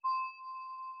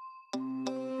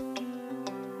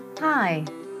Hi,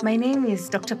 my name is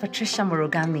Dr. Patricia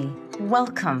Murugami.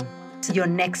 Welcome to Your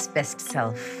Next Best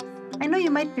Self. I know you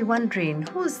might be wondering,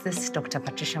 who's this Dr.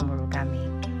 Patricia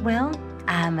Murugami? Well,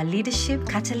 I'm a leadership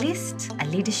catalyst, a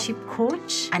leadership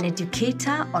coach, an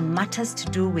educator on matters to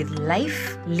do with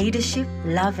life, leadership,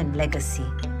 love, and legacy.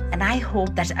 And I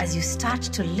hope that as you start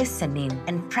to listen in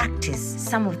and practice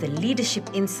some of the leadership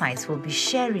insights we'll be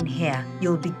sharing here,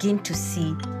 you'll begin to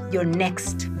see your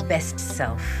next best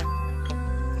self.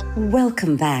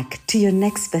 Welcome back to Your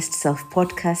Next Best Self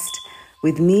podcast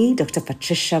with me, Dr.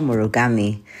 Patricia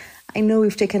Murugami. I know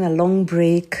we've taken a long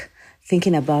break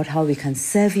thinking about how we can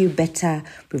serve you better.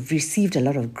 We've received a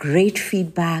lot of great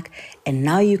feedback, and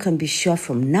now you can be sure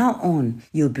from now on,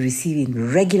 you'll be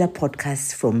receiving regular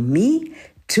podcasts from me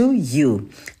to you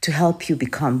to help you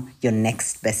become your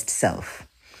next best self.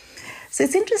 So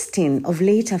it's interesting, of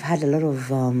late I've had a lot of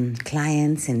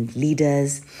clients and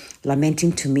leaders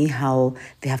lamenting to me how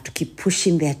they have to keep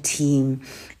pushing their team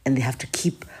and they have to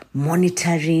keep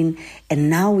monitoring. And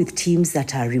now with teams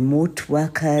that are remote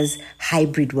workers,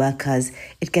 hybrid workers,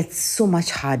 it gets so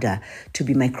much harder to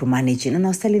be micromanaging. And I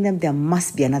was telling them there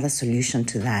must be another solution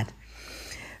to that.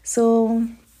 So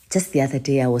just the other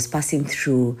day, I was passing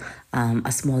through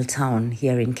a small town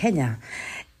here in Kenya.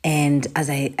 And as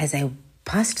I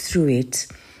passed through it,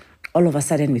 all of a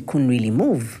sudden we couldn't really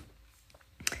move.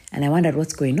 And I wondered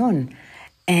what's going on.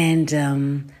 And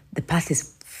the path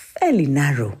is fairly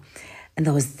narrow. And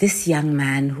there was this young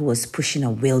man who was pushing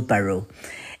a wheelbarrow.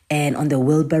 And on the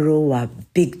wheelbarrow were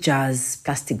big jars,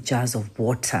 plastic jars of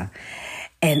water.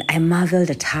 And I marveled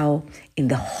at how in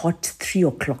the hot 3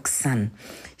 o'clock sun,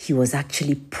 he was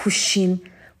actually pushing,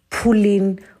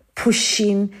 pulling,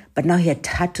 pushing, but now he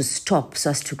had to stop so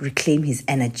as to reclaim his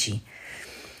energy.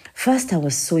 First, I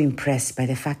was so impressed by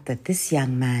the fact that this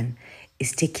young man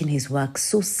is taking his work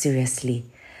so seriously.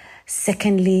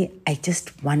 Secondly, I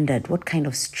just wondered what kind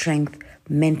of strength,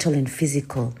 mental and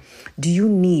physical, do you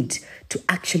need to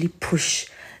actually push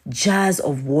jars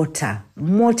of water,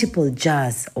 multiple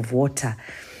jars of water,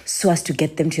 so as to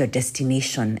get them to your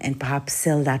destination and perhaps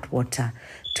sell that water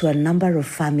to a number of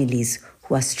families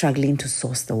who are struggling to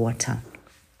source the water.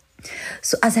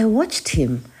 So as I watched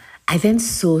him, I then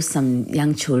saw some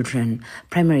young children,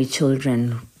 primary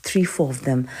children, 3-4 of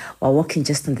them were walking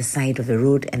just on the side of the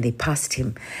road, and they passed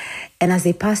him. And as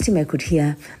they passed him, I could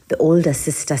hear the older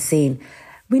sister saying,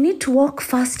 "We need to walk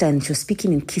faster." And she was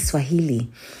speaking in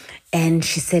Kiswahili. And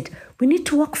she said, "We need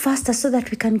to walk faster so that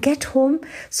we can get home,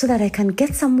 so that I can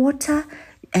get some water,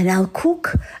 and I'll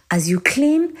cook as you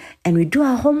clean, and we do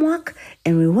our homework,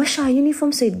 and we wash our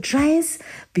uniform so it dries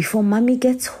before mommy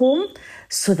gets home,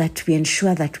 so that we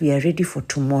ensure that we are ready for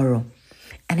tomorrow."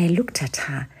 And I looked at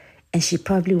her, and she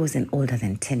probably wasn't older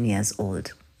than 10 years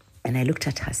old. And I looked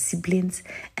at her siblings,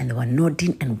 and they were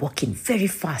nodding and walking very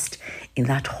fast in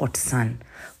that hot sun,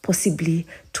 possibly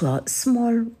to a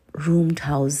small roomed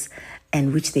house,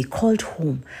 and which they called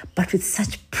home, but with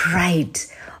such pride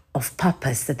of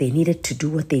purpose that they needed to do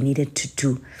what they needed to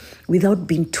do without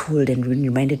being told and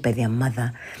reminded by their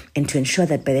mother, and to ensure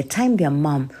that by the time their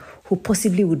mom, who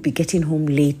possibly would be getting home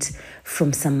late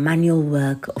from some manual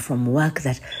work or from work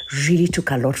that really took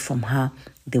a lot from her,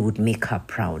 they would make her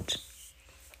proud.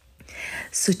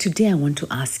 So today I want to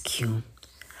ask you,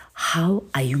 how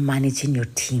are you managing your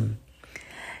team?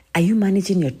 Are you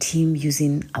managing your team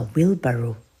using a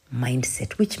wheelbarrow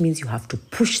mindset, which means you have to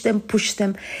push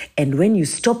them, and when you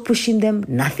stop pushing them,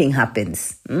 nothing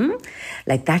happens?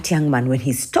 Like that young man, when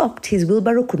he stopped, his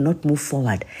wheelbarrow could not move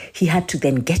forward. He had to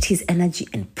then get his energy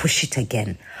and push it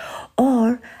again.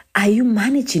 Or are you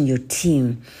managing your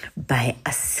team by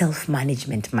a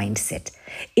self-management mindset?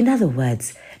 In other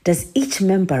words, does each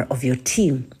member of your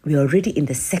team, we're already in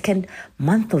the second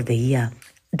month of the year,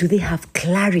 do they have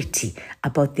clarity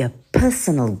about their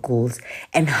personal goals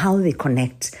and how they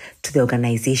connect to the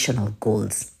organizational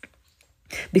goals?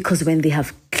 Because when they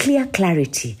have clear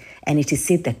clarity, and it is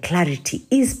said that clarity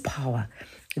is power,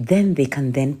 then they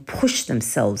can then push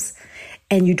themselves.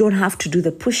 And you don't have to do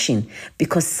the pushing,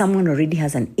 because someone already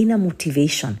has an inner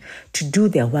motivation to do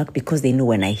their work, because they know,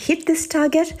 when I hit this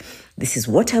target, this is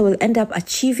what I will end up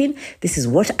achieving. This is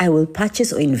what I will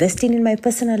purchase or invest in my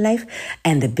personal life.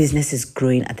 And the business is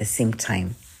growing at the same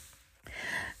time.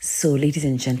 So, ladies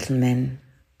and gentlemen,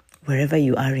 wherever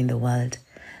you are in the world,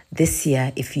 this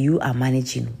year, if you are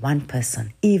managing one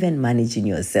person, even managing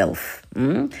yourself,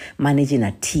 managing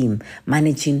a team,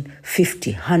 managing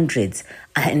 50, hundreds,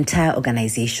 an entire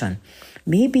organization,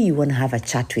 maybe you want to have a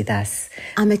chat with us.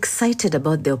 I'm excited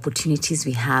about the opportunities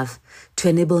we have to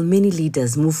enable many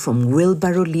leaders move from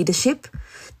wheelbarrow leadership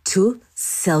to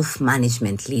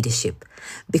self-management leadership.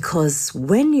 Because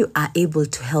when you are able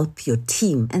to help your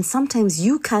team, and sometimes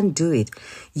you can't do it,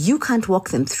 you can't walk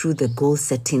them through the goal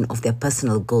setting of their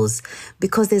personal goals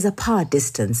because there's a power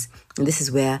distance. And this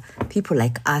is where people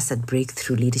like us at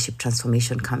Breakthrough Leadership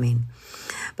Transformation come in.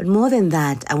 But more than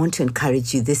that, I want to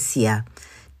encourage you this year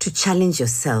to challenge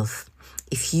yourself.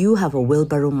 If you have a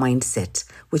wheelbarrow mindset,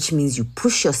 which means you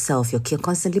push yourself, you're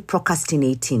constantly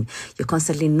procrastinating, you're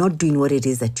constantly not doing what it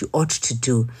is that you ought to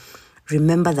do,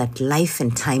 remember that life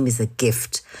and time is a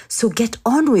gift. So get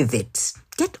on with it.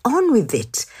 Get on with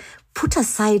it. Put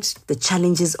aside the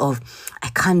challenges of, I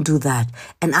can't do that,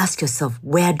 and ask yourself,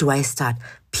 where do I start?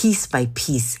 Piece by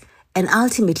piece. And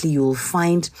ultimately, you will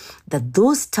find that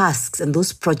those tasks and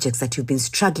those projects that you've been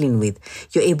struggling with,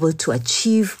 you're able to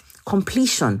achieve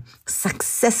completion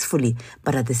successfully,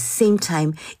 but at the same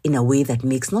time in a way that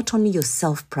makes not only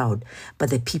yourself proud, but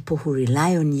the people who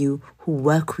rely on you, who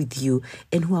work with you,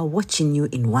 and who are watching you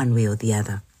in one way or the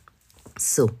other.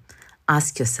 So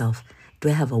ask yourself, do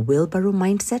I have a wheelbarrow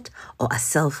mindset or a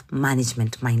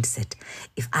self-management mindset?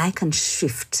 If I can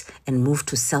shift and move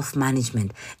to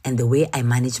self-management and the way I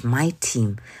manage my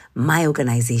team, my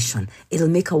organization, it'll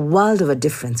make a world of a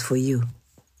difference for you.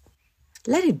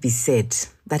 Let it be said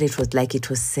that it was like it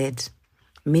was said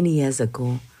many years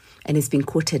ago, and it's been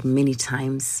quoted many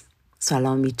times, so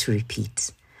allow me to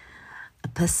repeat. A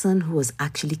person who was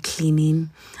actually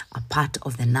cleaning a part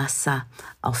of the NASA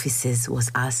offices was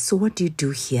asked, so what do you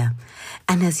do here?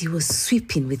 And as he was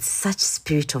sweeping with such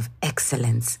spirit of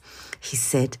excellence, he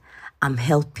said, I'm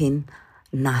helping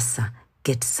NASA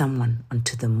get someone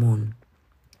onto the moon.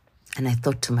 And I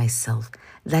thought to myself,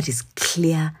 that is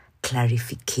clear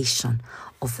clarification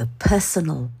of the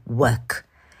personal work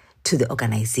to the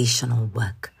organizational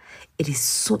work. It is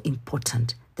so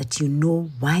important that you know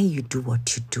why you do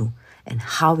what you do and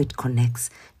how it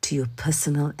connects to your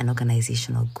personal and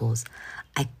organizational goals.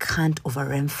 I can't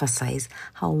overemphasize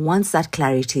how once that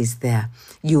clarity is there,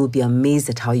 you will be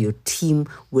amazed at how your team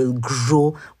will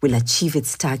grow, will achieve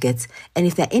its targets. And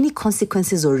if there are any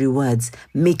consequences or rewards,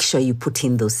 make sure you put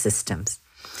in those systems.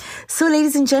 So,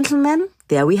 ladies and gentlemen,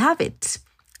 there we have it.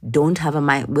 Don't have a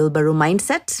wheelbarrow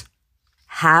mindset.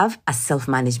 Have a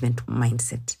self-management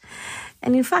mindset.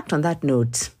 And in fact, on that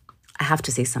note, I have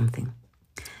to say something.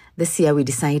 This year, we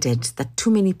decided that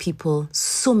so many people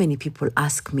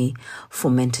ask me for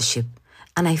mentorship.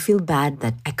 And I feel bad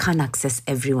that I can't access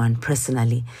everyone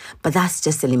personally, but that's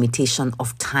just a limitation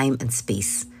of time and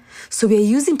space. So we are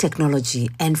using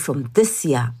technology, and from this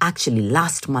year, actually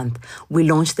last month, we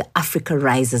launched the Africa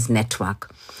Risers Network.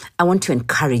 I want to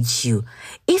encourage you,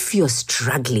 if you're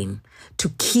struggling to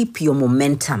keep your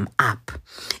momentum up,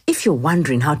 if you're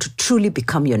wondering how to truly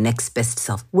become your next best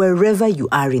self, wherever you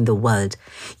are in the world,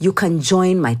 you can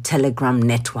join my Telegram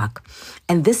network.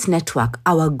 And this network,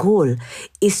 our goal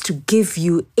is to give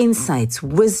you insights,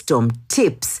 wisdom,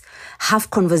 tips, have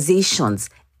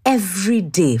conversations every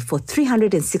day for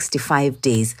 365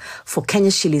 days for Kenya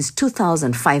shillings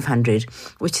 2,500,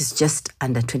 which is just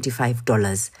under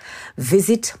 $25.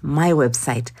 Visit my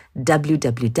website,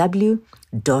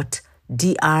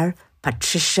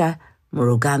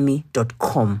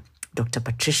 www.drpatriciamurugami.com,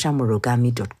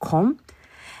 drpatriciamurugami.com,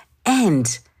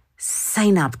 and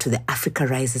sign up to the Africa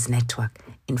Risers Network.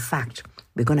 In fact,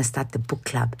 we're going to start the book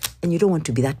club, and you don't want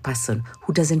to be that person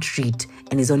who doesn't read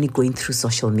and is only going through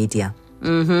social media.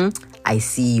 I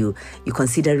see you. You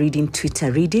consider reading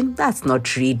Twitter reading? That's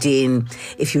not reading.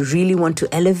 If you really want to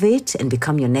elevate and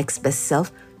become your next best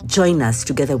self, join us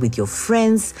together with your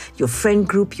friends, your friend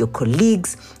group, your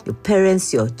colleagues, your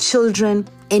parents, your children.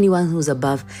 Anyone who's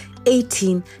above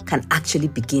 18 can actually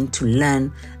begin to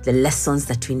learn the lessons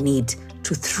that we need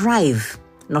to thrive,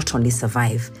 not only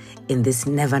survive, in this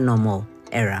never normal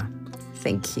era.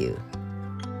 Thank you.